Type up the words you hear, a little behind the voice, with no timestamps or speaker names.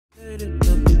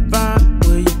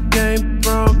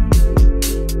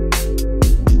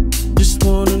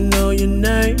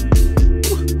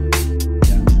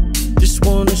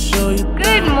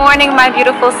morning, my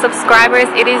beautiful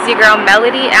subscribers. It is your girl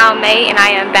Melody Almay, and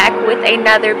I am back with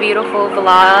another beautiful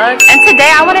vlog. And today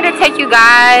I wanted to take you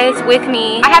guys with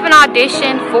me. I have an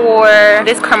audition for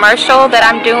this commercial that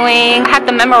I'm doing. I have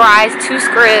to memorize 2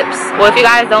 scripts. Well, if you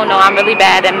guys don't know, I'm really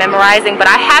bad at memorizing, but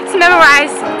I have to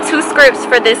memorize 2 scripts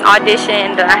for this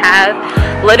audition that I have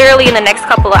literally in the next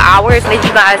couple of hours. And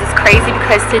you guys, it's crazy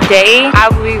because today I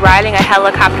will be riding a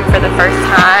helicopter for the first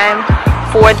time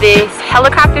for this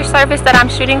helicopter service that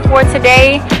I'm shooting for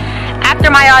today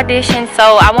after my audition.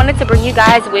 So I wanted to bring you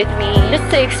guys with me just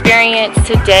to experience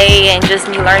today and just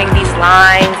me learning these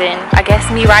lines and I guess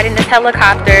me riding this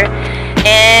helicopter.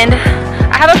 And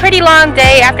I have a pretty long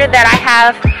day. After that I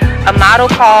have a model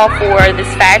call for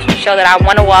this fashion show that I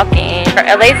want to walk in for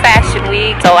LA Fashion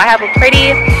Week. So I have a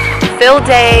pretty filled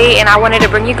day and I wanted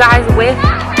to bring you guys with.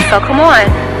 So come on.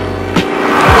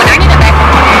 When I need a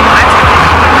backup plan,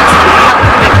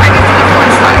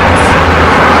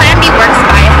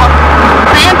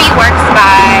 Plan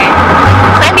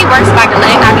B works by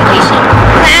delaying ovulation.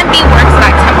 Plan B works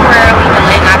by temporarily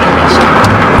delaying ovulation.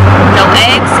 No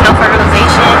eggs, no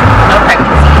fertilization, no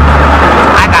pregnancy.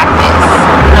 I got this.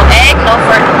 No egg, no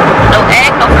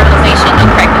fertilization, no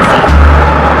pregnancy.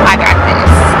 I got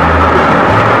this.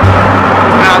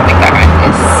 I don't think I got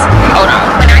this. Hold on.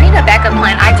 When I need a backup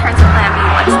plan, I turn to Plan B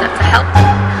one step to help.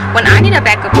 When I need a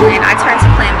backup plan, I turn to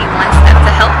Plan B one step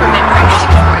to help prevent pregnancy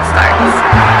before it starts.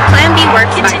 Plan B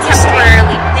works by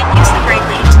temporarily. Then use the brake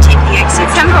lane to take the exit.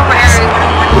 Temporarily.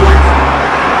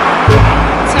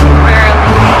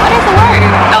 What is the word?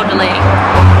 Oh, delay.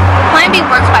 Plan B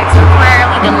works by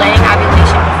temporarily delaying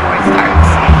ovulation before it starts.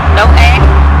 No egg,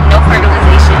 no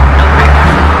fertilization, no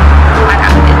pregnancy. I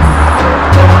got this.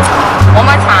 One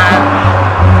more time.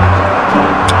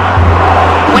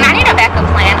 When I need a backup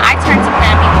plan, I turn to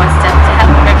Plan B one step to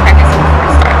help prevent pregnancy before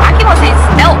it starts. I keep on saying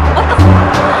stealth. What the fuck?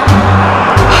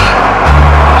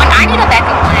 When I need a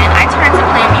backup plan, I turn to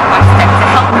Plan B one step to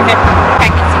help prevent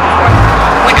pregnancy before it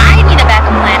starts. When I need a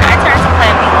backup plan, I turn to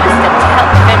Plan B one step to help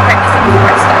prevent pregnancy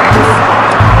before it starts.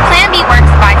 Plan B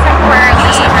works by temporarily.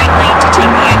 Use the right lane to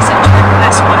take the exit toward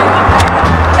US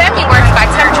 101. Plan B works by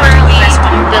temporarily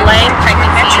delaying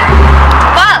pregnancy.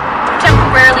 Fuck!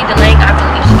 Temporarily delaying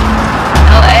ovulation.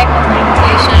 No egg, no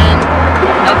fertilization,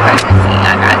 no pregnancy.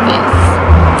 I got this.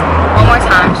 One more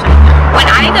time. When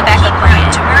I need a backup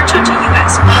plan To merge onto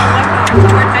US 101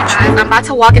 toward Venture. I'm about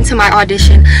to walk into my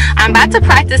audition. I'm about to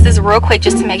practice this real quick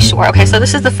just to make sure. Okay, so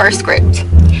this is the first script.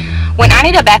 When I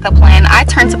need a backup plan, I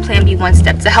turn to Plan B one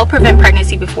step to help prevent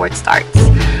pregnancy before it starts.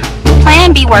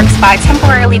 Plan B works by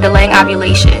temporarily delaying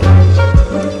ovulation.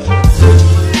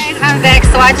 Guys, I'm back.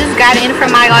 So I just got in for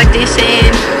my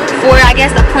audition for, I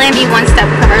guess, a Plan B one step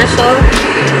commercial.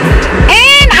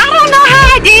 And I don't know how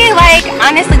I did. Like,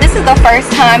 honestly, this is the first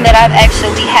time that I've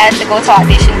actually had to go to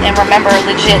auditions and remember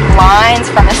legit lines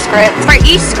from a script. For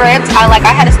each script, I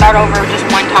had to start over just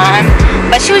one time.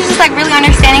 But she was just like really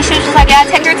understanding. She was just like, yeah,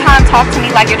 take your time, talk to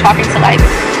me like you're talking to, like,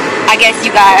 I guess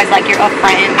you guys, like you're a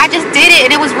friend. I just did it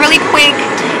and it was really quick.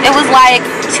 It was like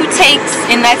 2 takes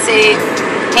and that's it.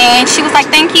 And she was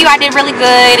like, thank you, I did really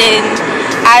good. And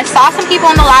I saw some people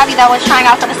in the lobby that was trying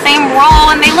out for the same role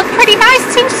and they looked pretty nice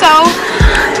too. So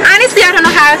honestly, I don't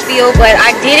know how I feel, but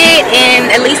I did it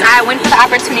and at least I went for the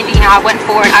opportunity. You know, I went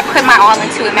for it. I put my all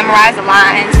into it, memorized the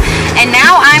lines. And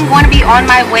now I'm going to be on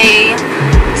my way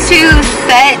to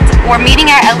set or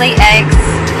meeting at LAX.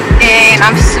 And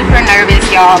I'm super nervous,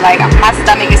 y'all. Like, my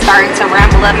stomach is starting to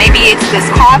ramble up. Maybe it's this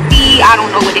coffee, I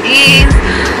don't know what it is,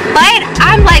 but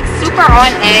I'm like super on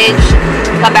edge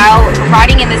about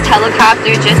riding in this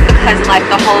helicopter just because like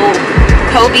the whole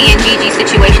Kobe and Gigi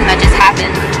situation that just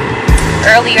happened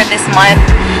earlier this month.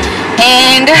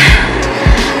 And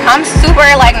I'm super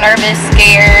like nervous,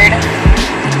 scared.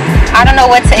 I don't know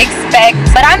what to expect,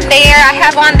 but I'm there. I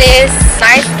have on this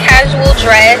nice casual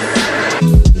dress.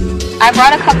 I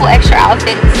brought a couple extra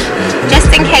outfits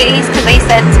just in case because they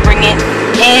said to bring it.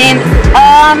 And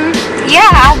yeah,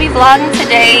 I'll be vlogging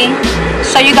today,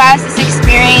 show you guys this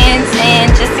experience,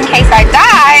 and just in case I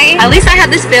die, at least I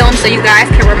have this film so you guys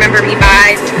can remember me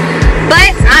by.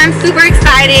 But I'm super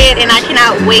excited and I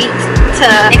cannot wait to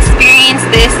experience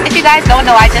this. If you guys don't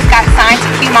know, I just got signed to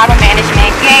Q Model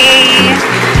Management. Yay!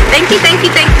 Thank you, thank you,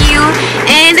 thank you.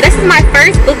 And this is my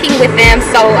first booking with them,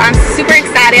 so I'm super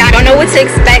excited. I don't know what to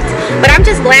expect, but I'm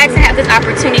just glad to have this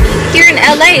opportunity here in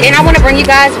LA, and I want to bring you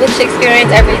guys with to experience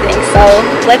everything. So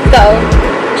let's go.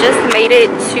 Just made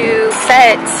it to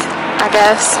set, I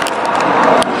guess.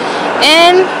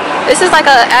 And this is like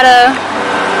at a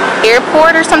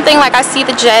airport or something. Like I see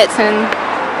the jets and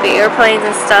the airplanes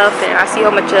and stuff, and I see a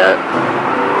bunch of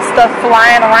stuff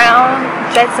flying around,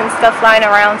 jets and stuff flying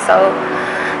around. So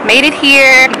made it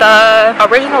here. The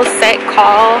original set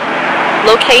call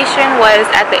location was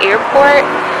at the airport,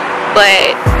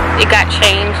 but it got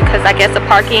changed because I guess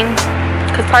parking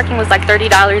was like $30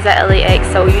 at LAX.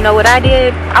 So you know what I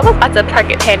did? I was about to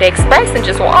park at Panda Express and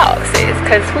just walk, sis,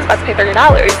 because who's about to pay $30?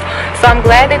 So I'm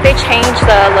glad that they changed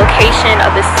the location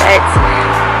of the sets.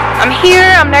 I'm here,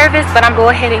 I'm nervous, but I'm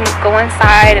going ahead and go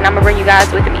inside and I'm gonna bring you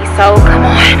guys with me. So come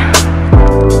on.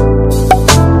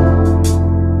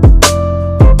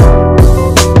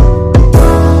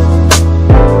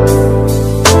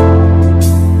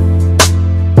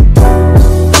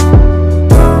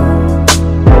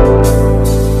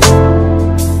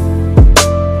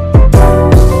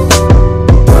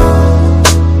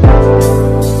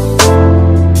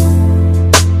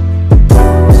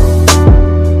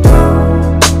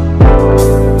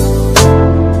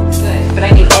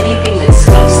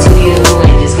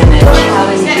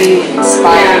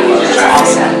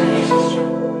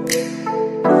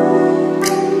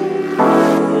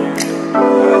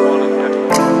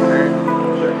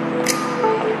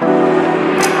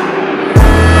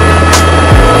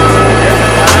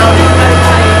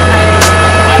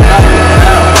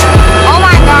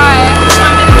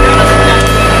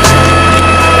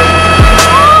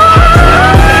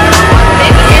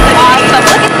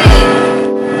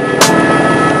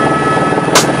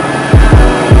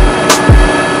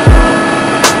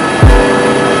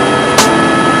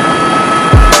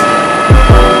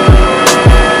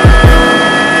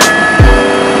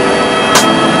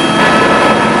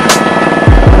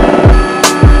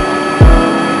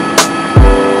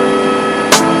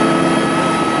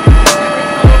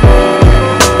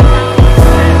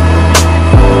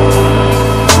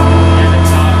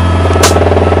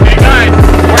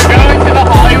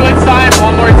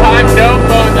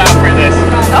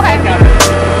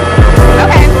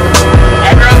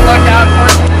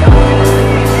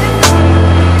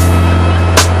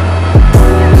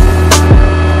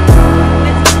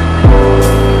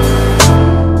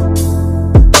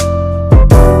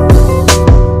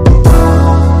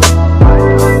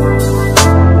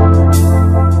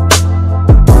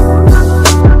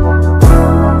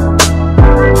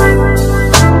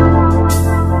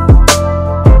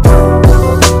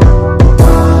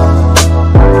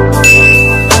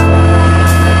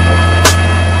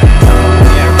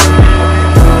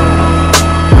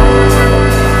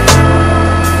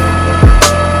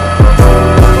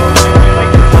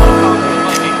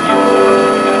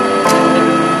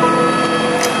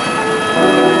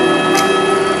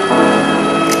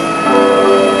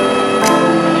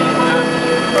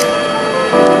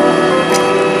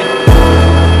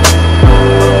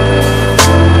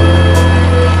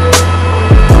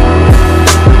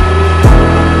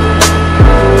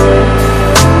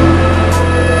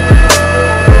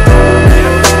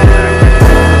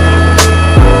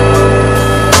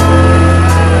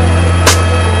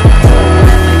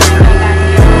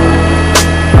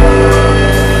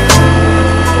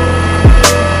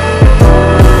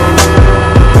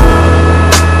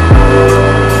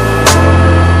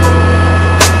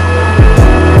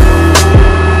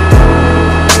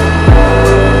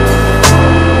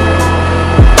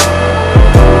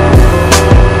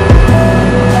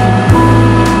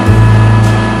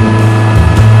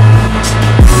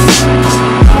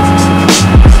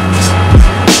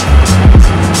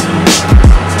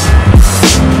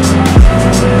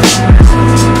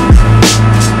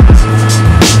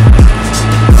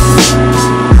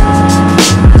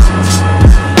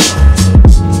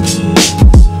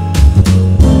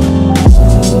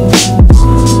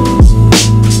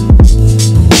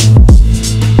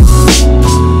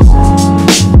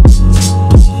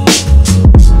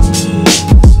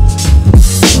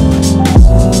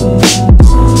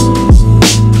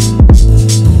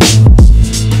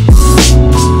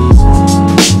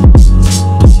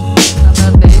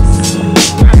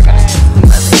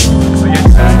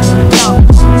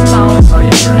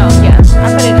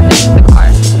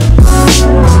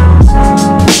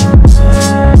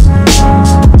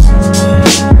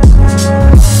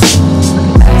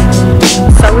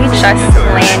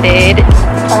 landed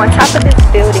on top of this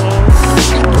building.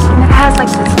 And it has like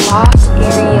this loft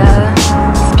area.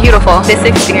 It's beautiful. This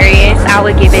experience, I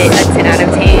would give it a 10 out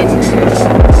of 10.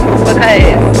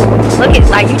 Because look at,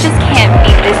 like, you just can't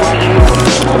beat this view.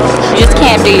 You just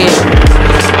can't beat it.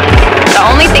 The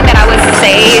only thing that I would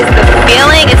say is the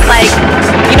feeling. It's like,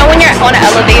 you know when you're on an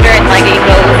elevator and like it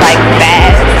goes like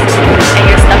fast and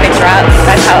your stomach drops?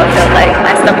 That's how it felt like.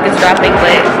 My stomach is dropping,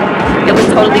 but it was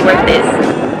totally worth this.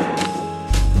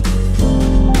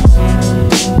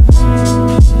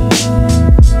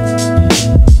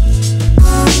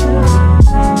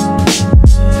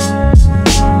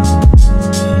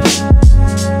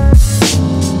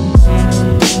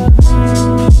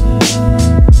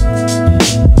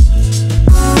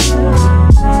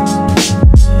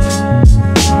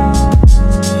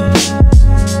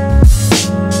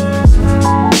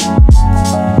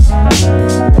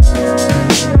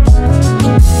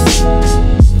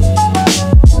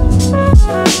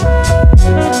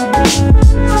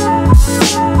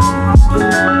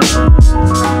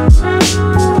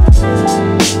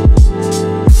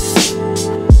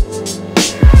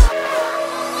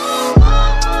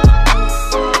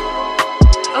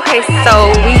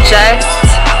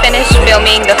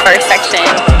 filming the first section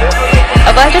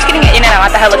of us just getting in and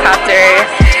out the helicopter.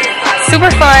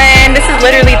 Super fun. This is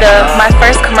literally my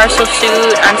first commercial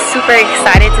shoot. I'm super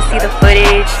excited to see the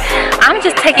footage. I'm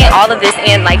just taking all of this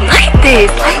in. Like, look at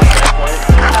this. Like,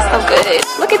 so good.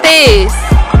 Look at this.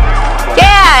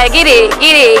 Yeah, get it,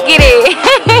 get it, get it.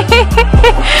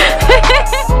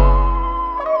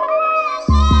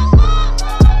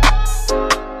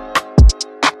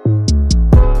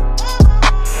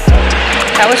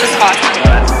 That was just awesome.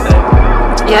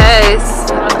 Yes.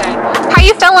 Okay. How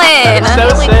you feeling?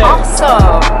 Feeling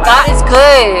awesome. God is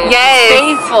good. Yes.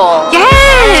 Faithful.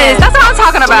 Yes. That's what I'm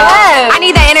talking about. Yes. I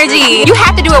need that energy. You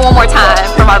have to do it one more time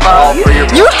for my vlog.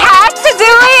 You have to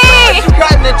do it. You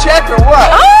cutting the check or what?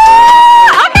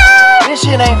 Oh, okay. This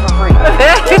shit ain't for free.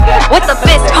 With the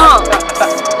fist pump.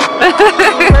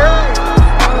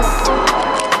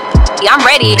 Yeah, I'm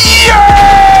ready.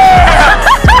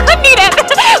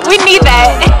 We need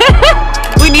that.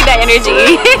 We need that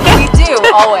energy. We do,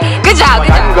 always. Good job,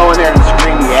 good I job. can go in there and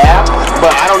scream yeah,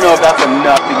 but I don't know if that's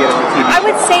enough to get us a TV. I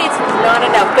would say it's not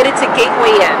enough, but it's a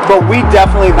gateway in. But we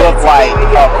definitely look like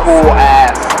a cool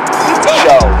ass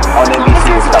show on NBC.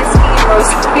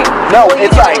 No,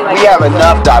 it's like we have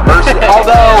enough diversity.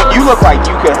 Although you look like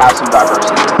you could have some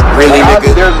diversity. Really,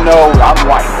 nigga? There's no, I'm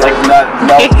white. There's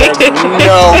there's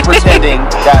no pretending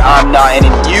that I'm not.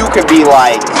 And you could be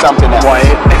like something else.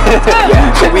 White.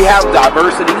 Yeah. So we have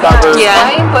diversity covered. Yeah.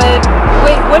 Right, but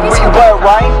wait, what is your But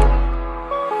right.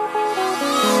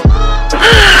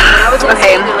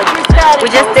 Okay. We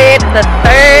just did the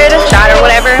third shot or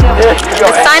whatever. The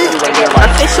sun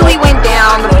officially went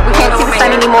down. We can't see the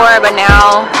sun anymore, but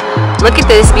now look at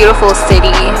this beautiful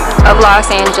city of Los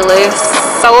Angeles.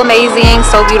 So amazing,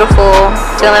 so beautiful,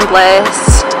 feeling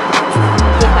blessed.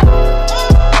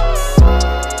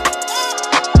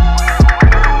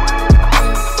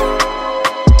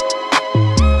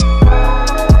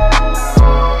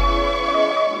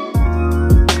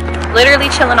 Literally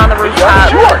chilling on the rooftop.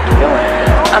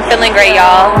 I'm feeling great,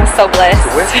 y'all. I'm so blessed.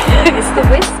 It's the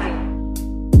whiskey.